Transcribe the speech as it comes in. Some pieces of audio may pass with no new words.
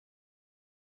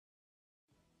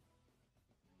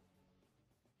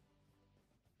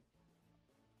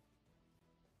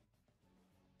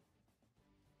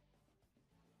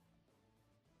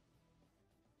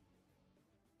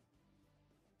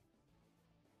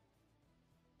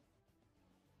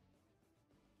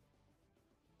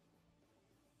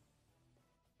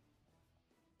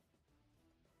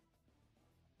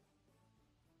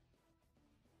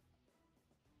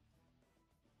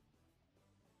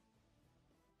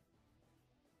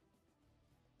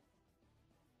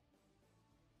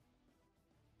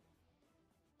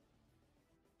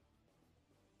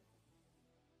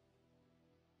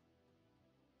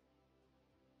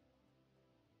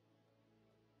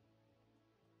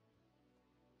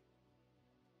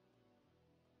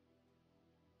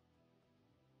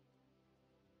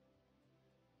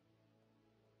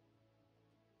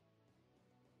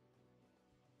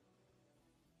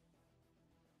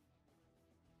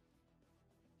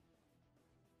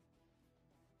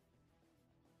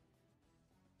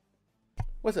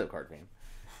What's up, card fan?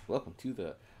 Welcome to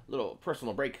the little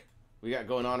personal break we got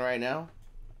going on right now.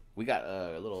 We got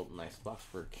a little nice box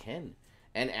for Ken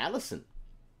and Allison.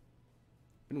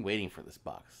 Been waiting for this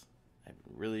box. I've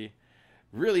been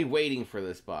really waiting for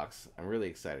this box. I'm really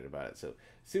excited about it. So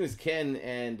as soon as Ken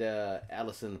and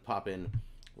Allison pop in,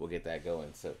 we'll get that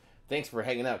going. So thanks for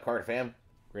hanging out, card fam.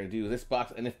 We're gonna do this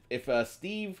box, and if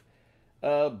Steve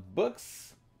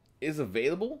Books is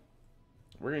available,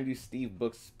 we're gonna do Steve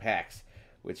Books packs,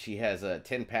 which he has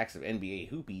 10 packs of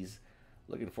NBA hoopies.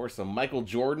 Looking for some Michael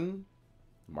Jordan,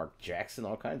 Mark Jackson,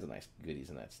 all kinds of nice goodies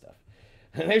and that stuff.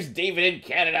 And there's David in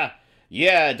Canada.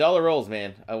 Yeah, dollar rolls,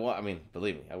 man. I mean,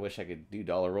 believe me, I wish I could do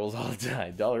dollar rolls all the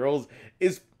time. Dollar rolls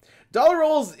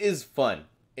is fun.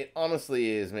 It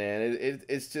honestly is, man.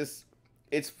 It's just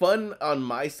fun on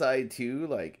my side too.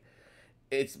 Like,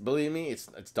 believe me, it's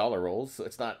dollar rolls, so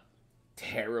it's not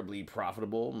terribly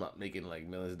profitable. I'm not making like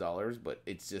millions of dollars, but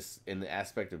it's just in the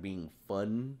aspect of being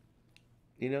fun,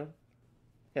 you know.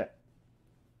 Yeah,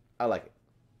 I like it.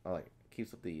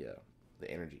 Keeps up the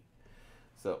energy.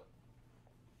 So,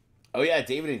 oh yeah,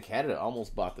 David in Canada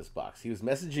almost bought this box. He was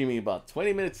messaging me about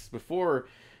 20 minutes before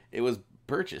it was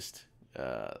purchased.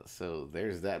 So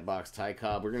there's that box, Ty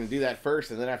Cobb. We're gonna do that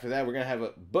first, and then after that, we're gonna have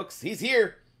a Books. He's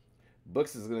here.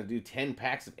 Books is gonna do 10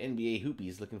 packs of NBA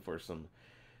hoopies, looking for some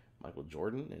Michael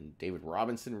Jordan and David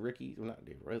Robinson rookie. Well, not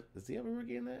David. Does he have a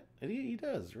rookie in that? He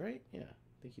does, right? Yeah,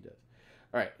 I think he does.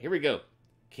 All right, here we go.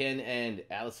 Ken and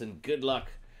Allison, good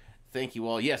luck. Thank you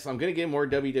all. Yes, I'm going to get more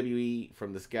WWE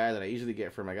from this guy that I usually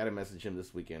get from. I got to message him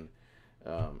this weekend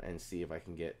and see if I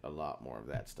can get a lot more of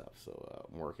that stuff. So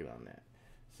I'm working on that.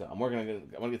 So I want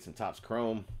to get some Topps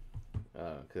Chrome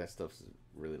because that stuff's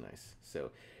really nice. So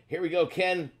here we go,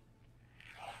 Ken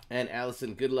and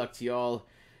Allison. Good luck to y'all.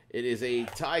 It is a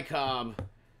Ty Cobb,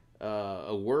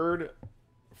 a word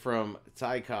from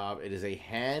Ty Cobb. It is a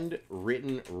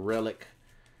handwritten relic.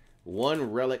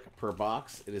 One relic per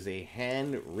box. It is a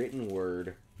handwritten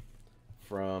word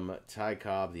from Ty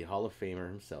Cobb, the Hall of Famer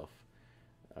himself.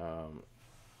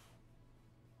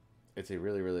 It's a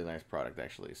really nice product,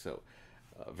 actually. So,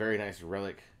 very nice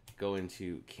relic going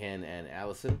to Ken and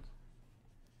Allison.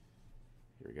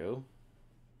 Here we go.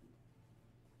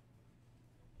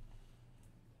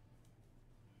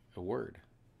 A word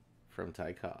from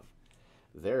Ty Cobb.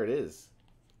 There it is.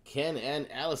 Ken and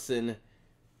Allison,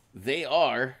 they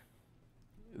are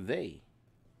they.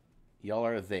 Y'all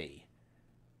are they.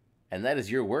 And that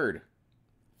is your word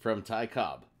from Ty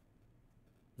Cobb.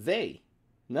 They.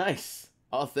 Nice.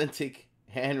 Authentic,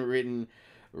 handwritten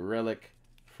relic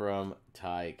from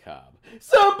Ty Cobb.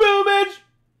 Some boomage!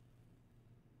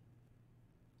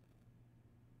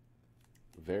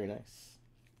 Very nice.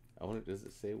 I wonder, does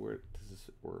it say where this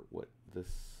or what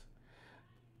this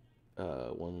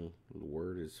one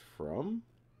word is from?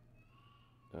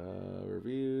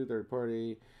 Review, third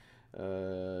party.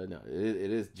 No,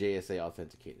 it is JSA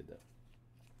authenticated though.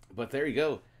 But there you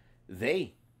go.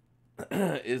 They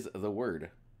is the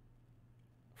word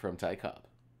from Ty Cobb.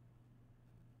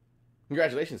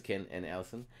 Congratulations, Ken and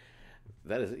Allison.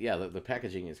 That is, yeah, the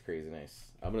packaging is crazy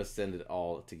nice. I'm gonna send it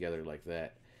all together like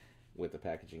that with the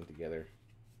packaging together.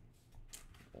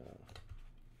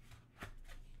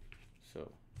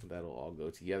 So that'll all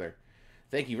go together.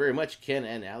 Thank you very much, Ken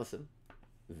and Allison.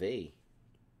 They,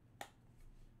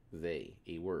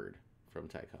 a word from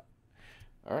Ty Cobb.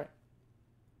 All right.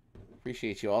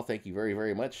 Appreciate you all. Thank you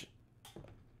very much.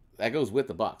 That goes with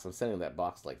the box. I'm sending that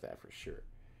box like that for sure.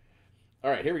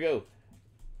 All right, here we go.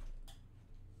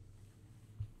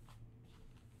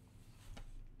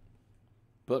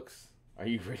 Books, are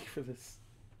you ready for this?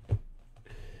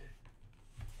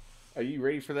 Are you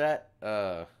ready for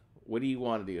that? What do you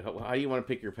want to do? How do you want to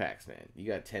pick your packs, man? You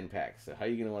got 10 packs, so how are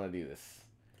you going to want to do this?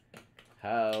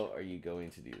 How are you going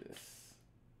to do this?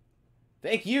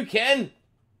 Thank you, Ken!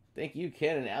 Thank you,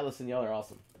 Ken and Allison. Y'all are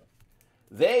awesome.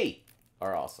 They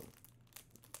are awesome.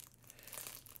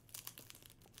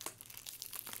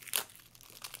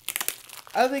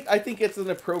 I think it's an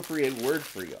appropriate word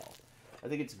for y'all. I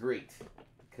think it's great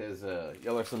because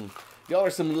y'all are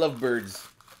some lovebirds.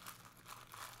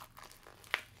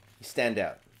 You stand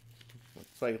out.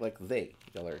 It's like they.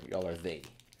 Y'all are they.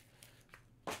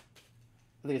 I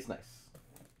think it's nice.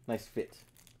 Nice fit.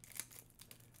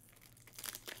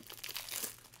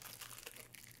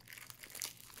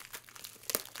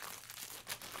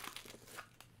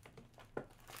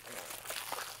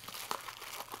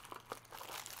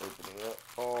 Opening up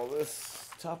all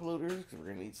this top loaders because we're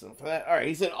gonna need some for that. All right,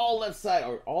 he said all left side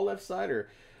or all left side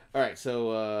or. All right,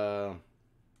 so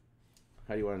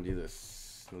how do you want to do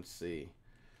this? Let's see.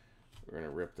 We're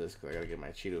gonna rip this because I gotta get my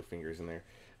Cheeto fingers in there.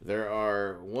 There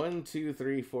are 1, 2,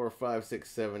 3, 4, 5,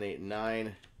 6, 7, 8,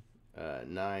 9,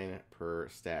 9 per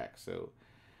stack. So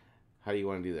how do you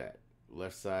want to do that?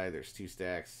 Left side, there's 2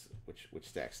 stacks. Which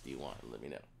stacks do you want? Let me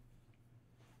know.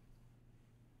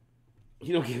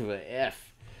 You don't give a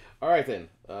F. All right then.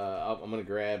 I'm gonna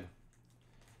grab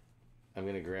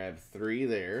 3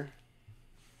 there.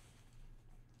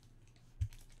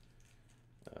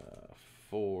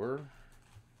 4,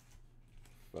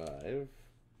 5,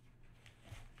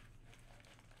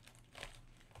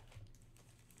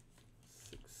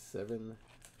 6, 7,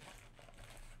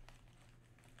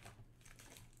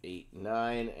 8,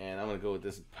 9, and I'm gonna go with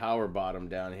this power bottom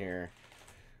down here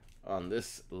on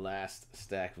this last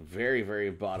stack. Very,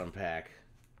 very bottom pack.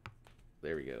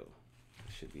 There we go.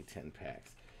 Should be 10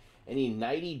 packs. Any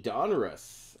Nighty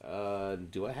Donruss?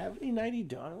 Do I have any Nighty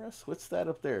Donruss? What's that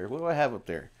up there? What do I have up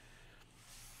there?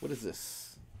 What is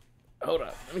this? Hold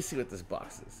up. Let me see what this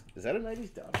box is. Is that a Nighty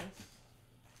Donruss?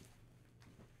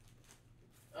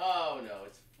 Oh, no.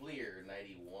 It's Fleer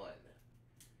 91.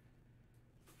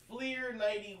 Fleer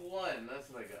 91.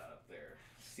 That's what I got up there.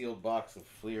 Sealed box of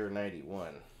Fleer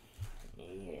 91.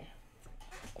 Yeah.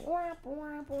 Whap,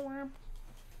 whap, whap.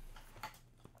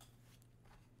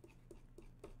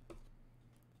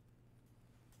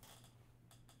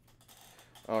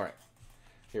 All right.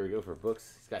 Here we go for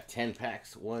books. He's got 10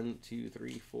 packs. 1, 2,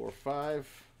 3, 4,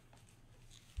 5,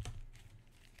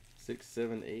 6,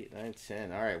 7, 8, 9,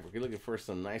 10. All right, we're looking for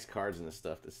some nice cards in this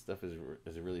stuff. This stuff is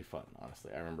really fun,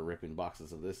 honestly. I remember ripping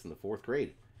boxes of this in the 4th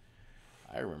grade.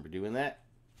 I remember doing that.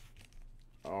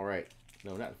 All right.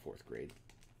 No, not in 4th grade.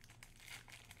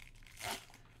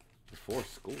 Before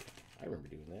school. I remember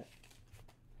doing that.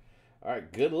 All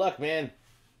right, good luck, man.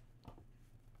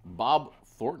 Bob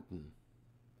Thornton.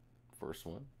 First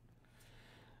one.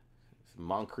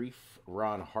 Moncrief,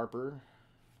 Ron Harper,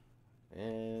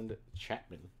 and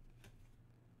Chapman.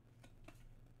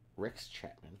 Rex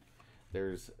Chapman.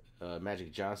 There's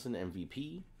Magic Johnson,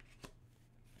 MVP.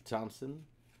 Thompson.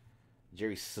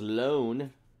 Jerry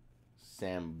Sloan.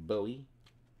 Sam Bowie.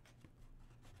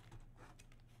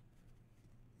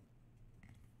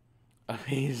 Oh,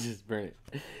 he's just burning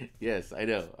it. Yes, I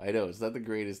know. It's not the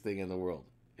greatest thing in the world.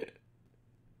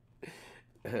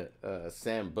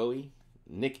 Sam Bowie,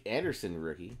 Nick Anderson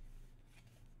rookie.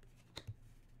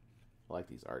 I like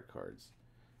these art cards.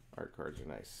 Art cards are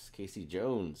nice. Casey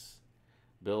Jones,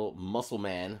 Bill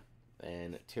Muscleman,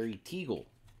 and Terry Teagle.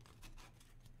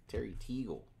 Terry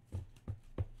Teagle.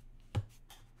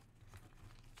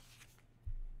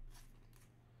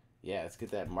 Yeah, let's get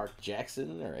that Mark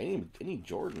Jackson or any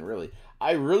Jordan really.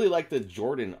 I really like the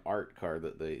Jordan art card,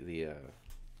 the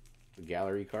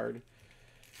gallery card.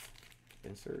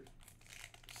 Insert.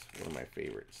 It's one of my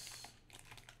favorites.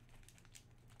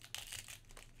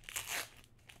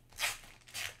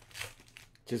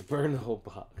 Just burn the whole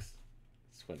box.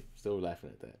 It's funny. Still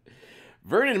laughing at that.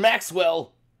 Vernon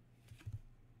Maxwell.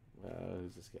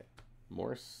 Who's this guy?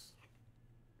 Morris.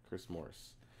 Chris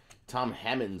Morris. Tom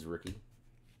Hammond's rookie.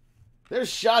 There's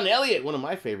Sean Elliott, one of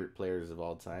my favorite players of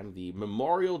all time. The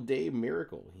Memorial Day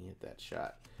Miracle. He hit that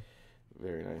shot.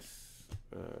 Very nice.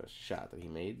 Shot that he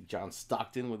made. John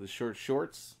Stockton with the short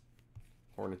shorts.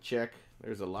 Hornacek.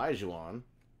 There's Elijah-Wan.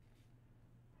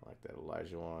 I like that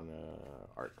Elijah-Wan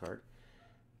art card.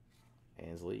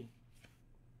 Ansley.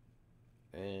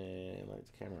 And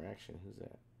lights, camera, action. Who's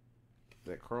that? Is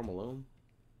that Karl Malone?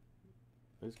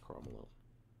 Who's Karl Malone?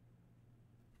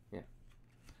 Yeah.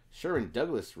 Sherman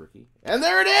Douglas rookie. And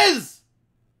there it is!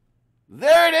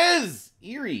 There it is!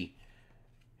 Eerie.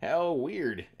 How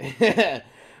weird.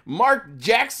 Mark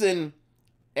Jackson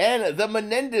and the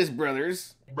Menendez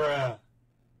brothers. Bruh.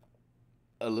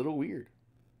 A little weird.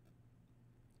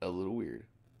 A little weird.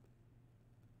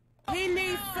 He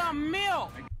needs some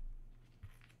milk.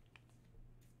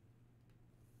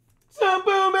 Some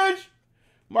boomage.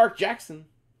 Mark Jackson.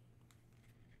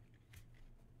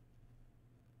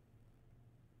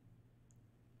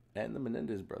 And the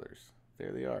Menendez brothers.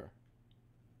 There they are.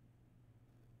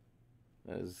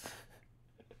 That is...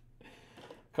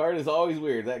 Card is always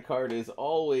weird. That card is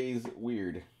always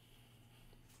weird.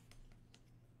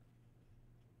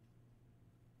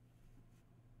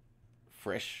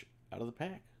 Fresh out of the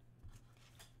pack.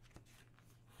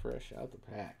 Fresh out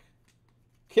the pack.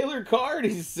 Killer card,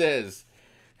 he says.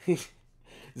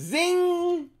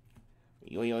 Zing!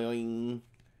 Yoing.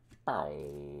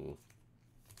 Bow.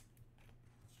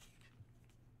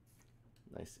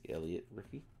 Nice Elliott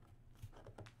rookie.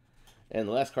 And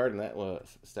the last card in that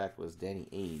stack was Danny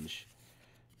Ainge.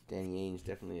 Danny Ainge,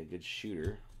 definitely a good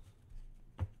shooter.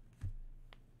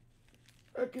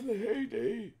 Back in the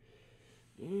heyday.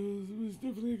 He's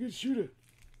definitely a good shooter.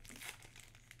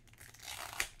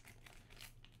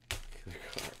 Killer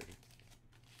card.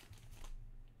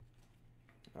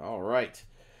 All right.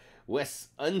 Wes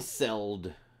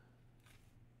Unseld.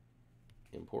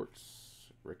 Imports.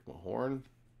 Rick Mahorn.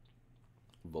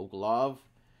 Vogelov.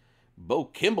 Bo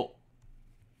Kimball.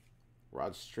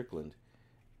 Rod Strickland.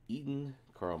 Eaton.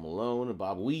 Carl Malone.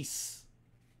 Bob Weiss.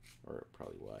 Or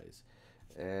probably Wise.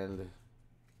 And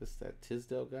is that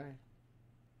Tisdale guy?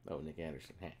 Oh, Nick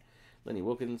Anderson. Lenny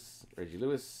Wilkins. Reggie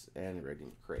Lewis. And Reggie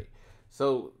McCray.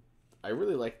 So, I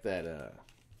really like that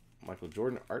Michael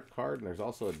Jordan art card. And there's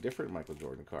also a different Michael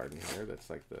Jordan card in here.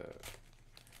 That's like the...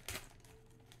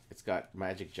 It's got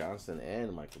Magic Johnson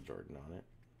and Michael Jordan on it.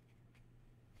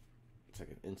 It's like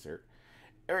an insert.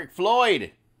 Eric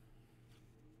Floyd.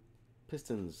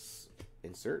 Pistons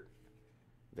insert.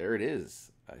 There it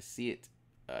is. I see it.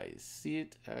 I see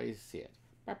it. I see it.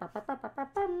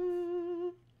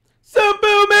 Some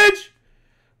boomage!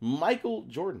 Michael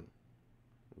Jordan.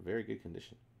 Very good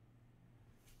condition.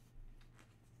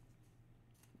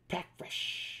 Pack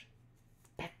fresh.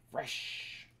 Pack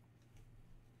fresh.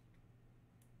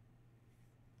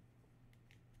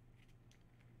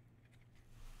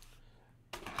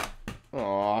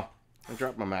 Aw, I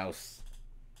dropped my mouse.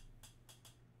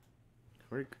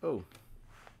 Where'd it go?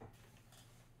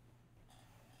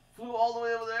 Flew all the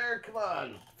way over there. Come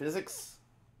on, physics.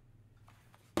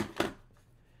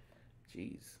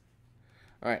 Jeez.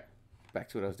 All right, back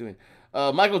to what I was doing.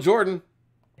 Michael Jordan.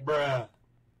 Bruh.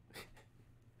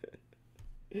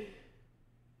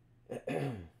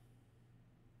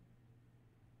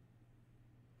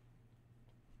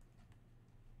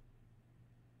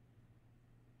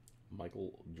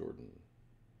 Michael Jordan.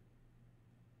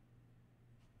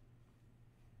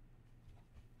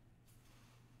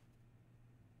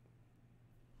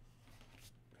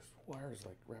 This wire is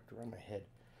like wrapped around my head.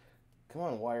 Come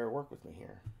on, wire, work with me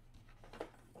here.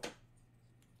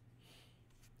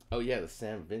 Oh yeah, the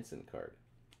Sam Vincent card.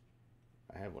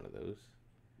 I have one of those.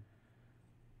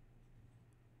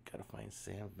 Gotta find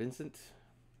Sam Vincent.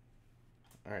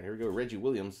 All right, here we go. Reggie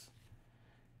Williams.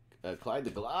 Clyde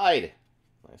the Glide.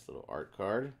 Nice little art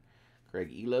card.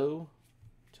 Craig Elo.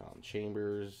 Tom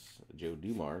Chambers. Joe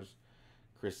Dumars.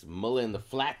 Chris Mullen, the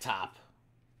flat top.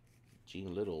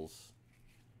 Gene Littles.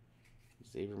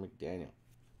 Xavier McDaniel.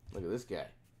 Look at this guy.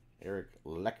 Eric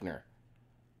Lechner.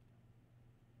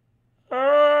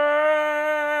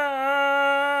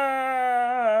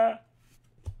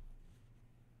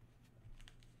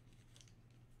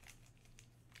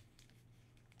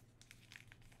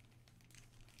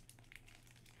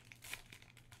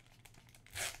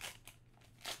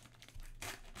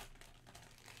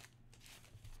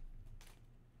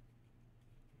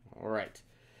 All right.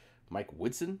 Mike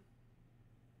Woodson.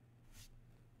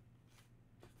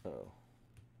 Oh,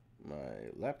 my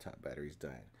laptop battery's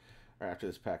dying. All right, after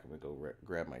this pack, I'm going to go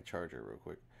grab my charger real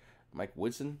quick. Mike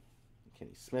Woodson.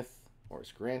 Kenny Smith.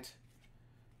 Horace Grant.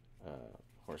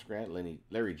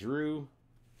 Larry Drew.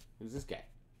 Who's this guy?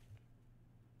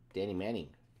 Danny Manning.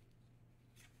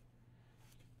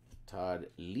 Todd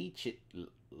Lychee.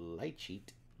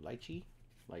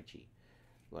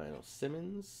 Lionel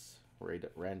Simmons.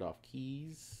 Randolph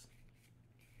Keys.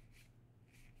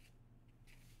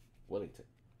 Wellington.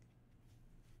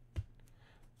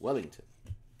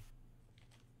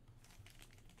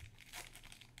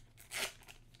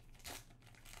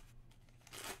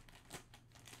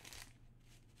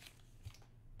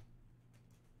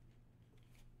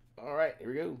 All right, here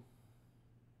we go.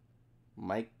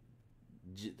 Mike.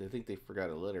 I think they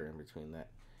forgot a letter in between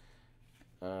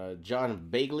that. John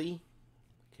Bagley.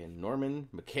 Ken Norman.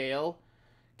 McHale.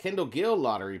 Kendall Gill,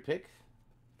 lottery pick.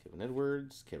 Kevin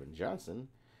Edwards. Kevin Johnson.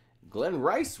 Glenn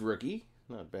Rice, rookie.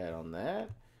 Not bad on that.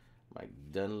 Mike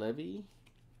Dunleavy.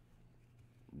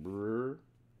 Brr.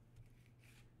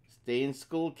 Stay in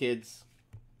school, kids.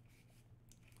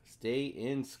 Stay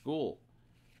in school.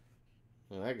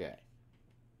 Look at that guy.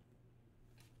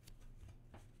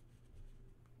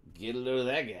 Get a load of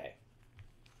that guy.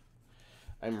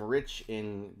 I'm rich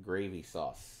in gravy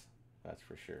sauce. That's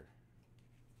for sure.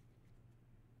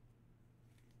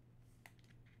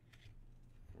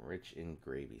 Rich in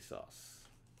gravy sauce.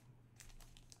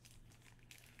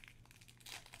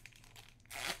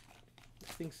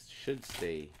 Things should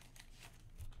stay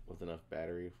with enough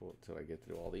battery until I get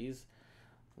through all these.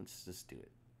 Let's just do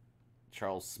it.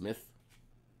 Charles Smith.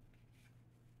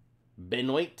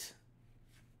 Benoit.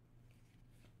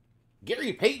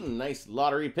 Gary Payton, nice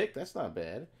lottery pick. That's not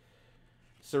bad.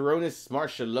 Sarunas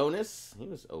Marciulionis. He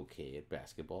was okay at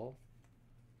basketball.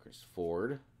 Chris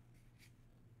Ford.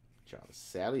 John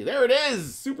Sally. There it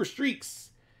is! Super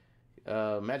Streaks.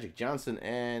 Magic Johnson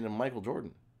and Michael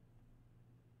Jordan.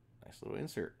 Nice little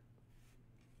insert.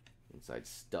 Inside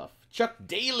stuff. Chuck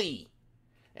Daly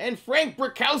and Frank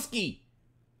Brakowski.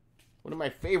 One of my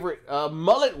favorite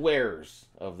mullet wearers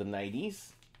of the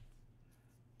 90s.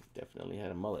 Definitely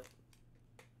had a mullet.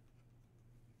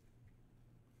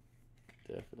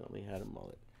 Definitely had a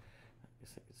mullet. I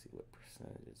guess I can see what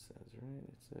percentage it says, right?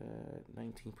 It's at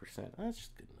 19%. Oh, that's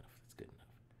just good enough. That's good enough.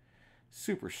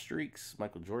 Super Streaks,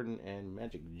 Michael Jordan and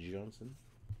Magic Johnson.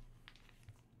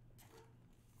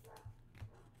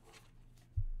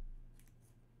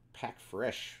 Pack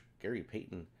Fresh, Gary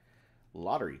Payton,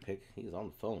 lottery pick. He's on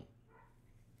the phone.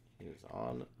 He is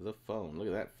on the phone. Look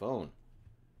at that phone.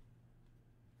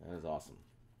 That is awesome.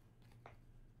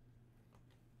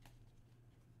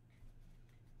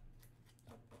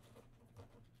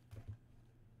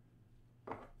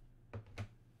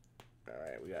 All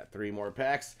right, we got 3 more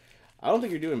packs. I don't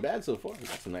think you're doing bad so far. We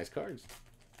got some nice cards.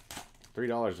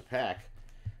 $3 a pack.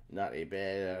 Not a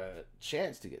bad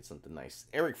chance to get something nice.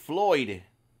 Eric Floyd.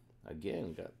 Again,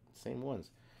 we got the same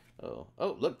ones. Oh,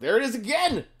 look, there it is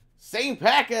again. Same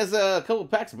pack as a couple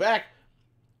packs back.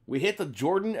 We hit the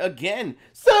Jordan again.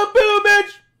 Some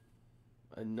BOOMAGE.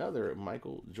 Another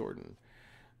Michael Jordan.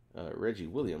 Reggie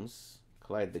Williams.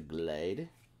 Clyde the Glide.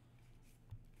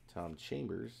 Tom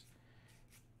Chambers.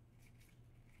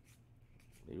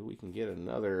 Maybe we can get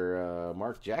another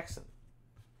Mark Jackson.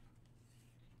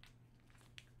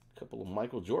 A couple of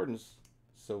Michael Jordans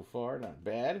so far. Not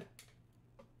bad.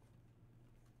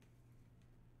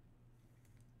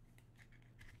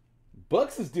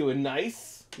 Bucks is doing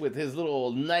nice with his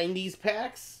little 90s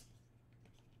packs.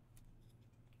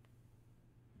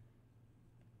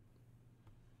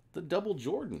 The double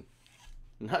Jordan.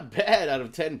 Not bad out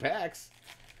of 10 packs.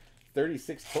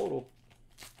 36 total.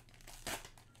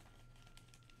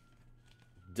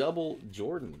 Double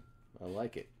Jordan. I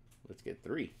like it. Let's get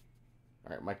 3.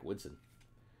 All right, Mike Woodson.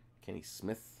 Kenny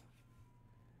Smith.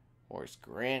 Horace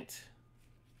Grant.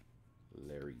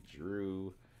 Larry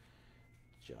Drew.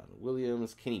 John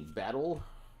Williams. Kenny Battle.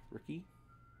 Rookie.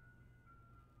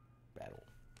 Battle.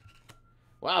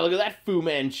 Wow, look at that Fu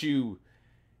Manchu.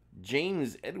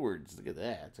 James Edwards. Look at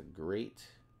that. It's a great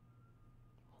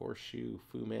horseshoe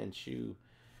Fu Manchu.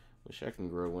 Wish I can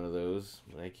grow one of those,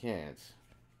 but I can't.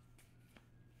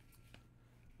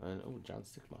 And, oh, John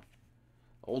Stickma.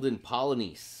 Olden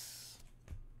Polynice.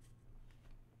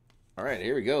 All right,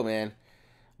 here we go, man.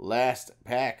 Last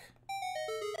pack.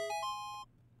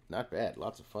 Not bad.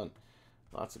 Lots of fun.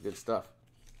 Lots of good stuff.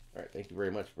 All right, thank you very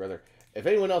much, brother. If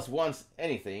anyone else wants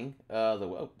anything,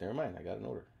 oh, never mind. I got an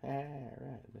order. All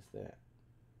right, missed that.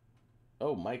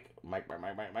 Oh, Mike.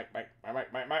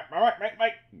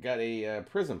 Got a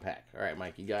Prism pack. All right,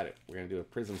 Mike, you got it. We're going to do a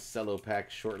Prism Cello pack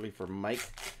shortly for Mike.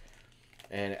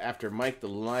 And after Mike, the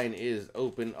line is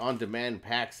open. On-demand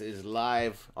packs is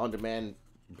live. On-demand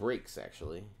breaks,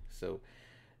 actually. So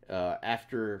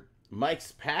after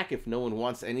Mike's pack, if no one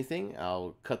wants anything,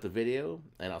 I'll cut the video,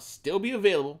 and I'll still be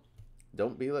available.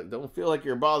 Don't feel like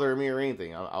you're bothering me or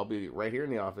anything. I'll be right here in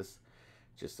the office.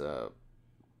 Just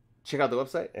check out the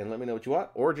website and let me know what you want,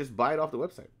 or just buy it off the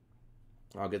website.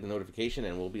 I'll get the notification,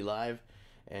 and we'll be live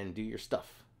and do your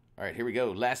stuff. All right, here we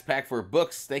go. Last pack for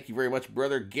books. Thank you very much,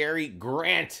 brother. Gary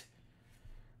Grant.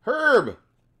 Herb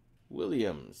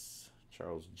Williams.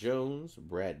 Charles Jones.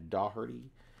 Brad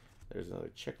Daugherty. There's another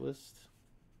checklist.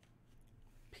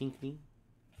 Pinkney.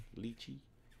 Leachy.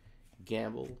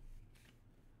 Gamble.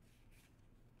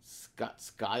 Scott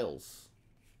Skiles.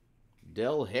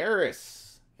 Del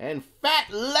Harris. And Fat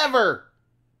Lever.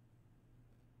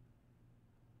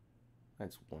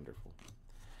 That's wonderful.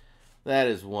 That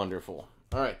is wonderful.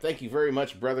 All right, thank you very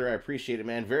much, brother. I appreciate it,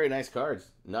 man. Very nice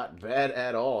cards. Not bad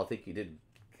at all. I think you did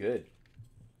good.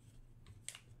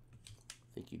 I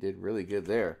think you did really good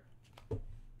there. All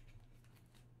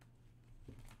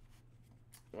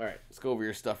right, let's go over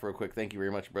your stuff real quick. Thank you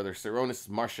very much, brother. Saronis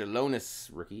Marshallonis,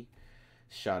 rookie.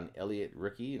 Sean Elliott,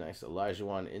 rookie. Nice Elijah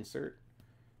insert.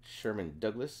 Sherman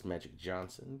Douglas, Magic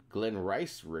Johnson. Glenn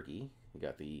Rice, rookie. You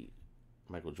got the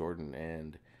Michael Jordan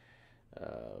and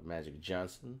Magic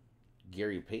Johnson.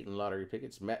 Gary Payton, lottery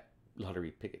tickets.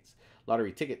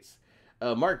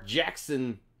 Mark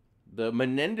Jackson, the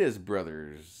Menendez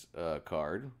brothers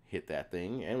card. Hit that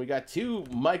thing. And we got 2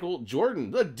 Michael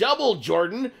Jordan, the double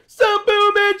Jordan. Some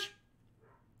BOOMAGE.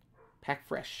 Pack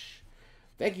fresh.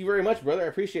 Thank you very much, brother. I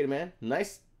appreciate it, man.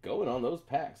 Nice going on those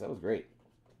packs. That was great.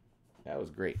 That was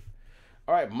great.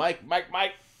 All right, Mike.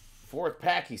 4th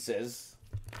pack, he says.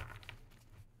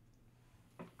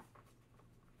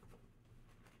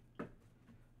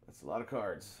 A lot of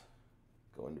cards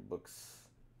going to books.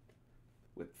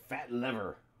 with fat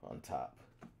lever on top.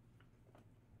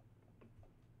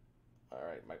 All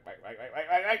right, Mike.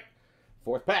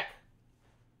 Fourth pack.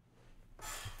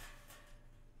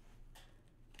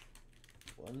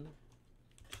 1,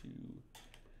 2,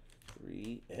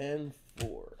 3, and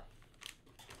 4.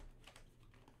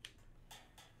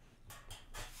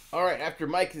 All right, after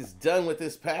Mike is done with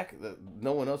this pack,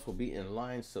 no one else will be in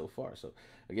line so far. So,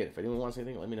 again, if anyone wants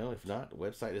anything, let me know. If not, the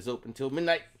website is open till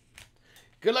midnight.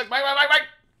 Good luck, Mike.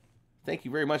 Thank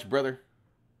you very much, brother.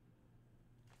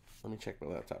 Let me check my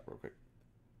laptop real quick.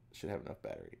 Should have enough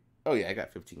battery. Oh, yeah, I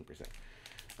got 15%.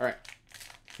 All right,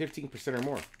 15% or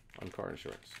more on car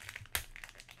insurance.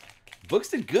 Books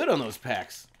did good on those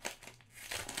packs.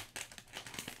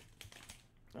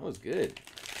 That was good.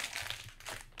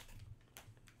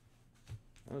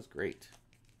 That was great.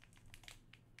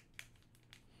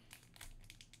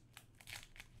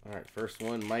 All right, first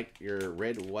one, Mike, your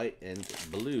red, white, and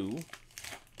blue.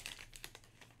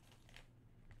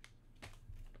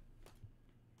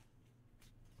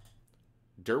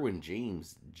 Derwin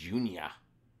James Jr.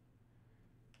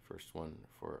 First one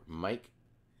for Mike.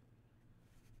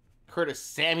 Curtis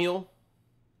Samuel.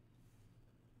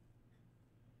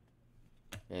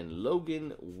 And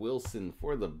Logan Wilson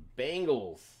for the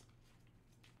Bengals.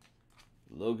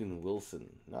 Logan Wilson.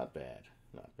 Not bad.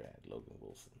 Not bad. Logan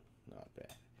Wilson. Not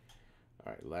bad.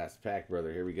 All right, last pack,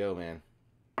 brother. Here we go, man.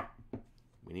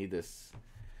 We need this.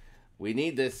 We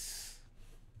need this.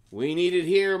 We need it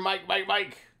here, Mike.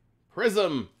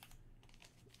 Prism.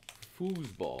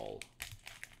 Foosball.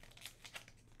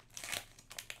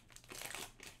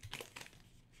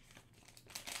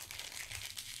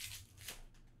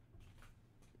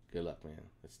 Good luck, man.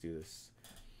 Let's do this.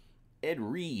 Ed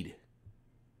Reed.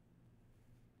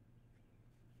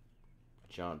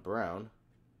 John Brown.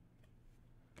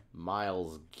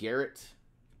 Myles Garrett.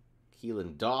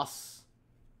 Keelan Doss.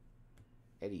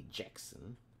 Eddie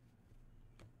Jackson.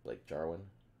 Blake Jarwin.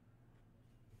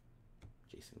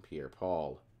 Jason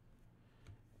Pierre-Paul.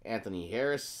 Anthony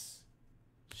Harris.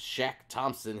 Shaq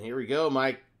Thompson. Here we go,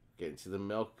 Mike. Getting to the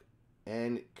milk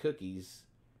and cookies.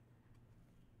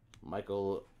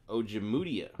 Michael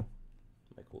Ojemudia.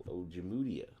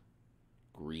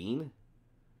 Green.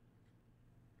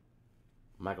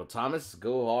 Michael Thomas,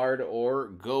 go hard or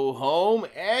go home.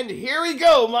 And here we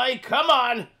go, Mike. Come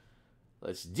on.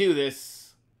 Let's do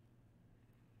this.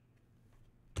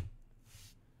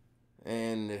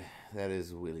 And that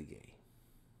is Willie Gay.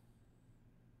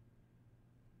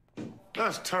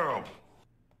 That's terrible.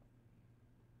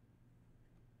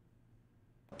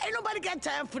 Ain't nobody got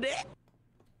time for that.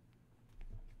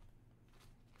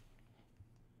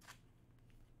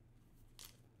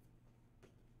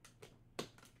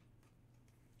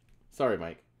 Sorry,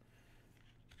 Mike.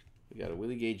 We got a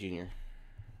Willie Gay Jr.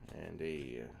 and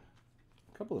a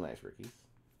couple of nice rookies.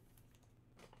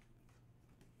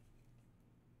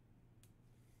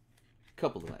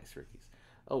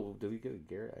 Oh, did we get a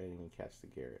Garrett? I didn't even catch the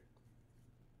Garrett.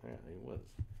 Yeah, it was.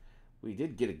 We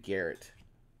did get a Garrett.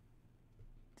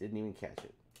 Didn't even catch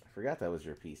it. I forgot that was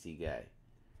your PC guy.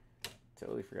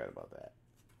 Totally forgot about that.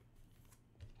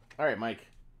 All right, Mike.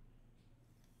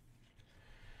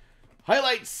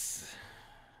 Highlights.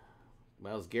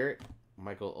 Myles Garrett,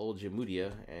 Michael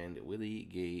Ojemudia, and Willie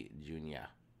Gay Jr.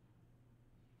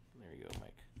 There you go,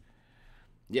 Mike.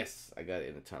 Yes, I got it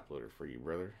in a top loader for you,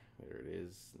 brother. There it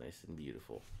is. Nice and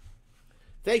beautiful.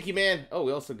 Thank you, man. Oh,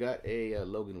 we also got a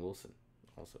Logan Wilson.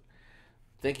 Also,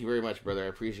 thank you very much, brother. I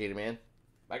appreciate it, man.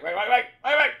 Mike. All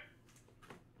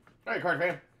right, card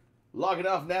fam. Logging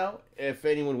off now. If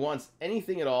anyone wants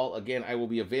anything at all, again, I will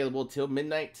be available till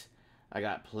midnight. I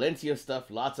got plenty of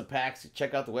stuff, lots of packs.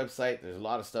 Check out the website. There's a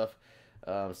lot of stuff.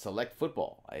 Select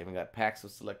Football. I even got packs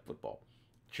of Select Football.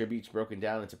 Tributes broken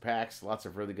down into packs. Lots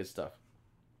of really good stuff.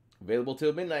 Available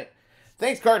till midnight.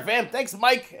 Thanks, Card Fam. Thanks,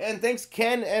 Mike. And thanks,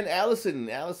 Ken and Allison.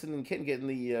 Allison and Ken getting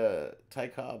the Ty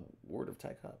Cobb, Word of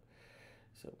Ty Cobb.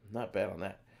 So, not bad on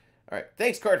that. All right.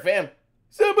 Thanks, Card Fam.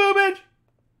 So, BOOMAGE!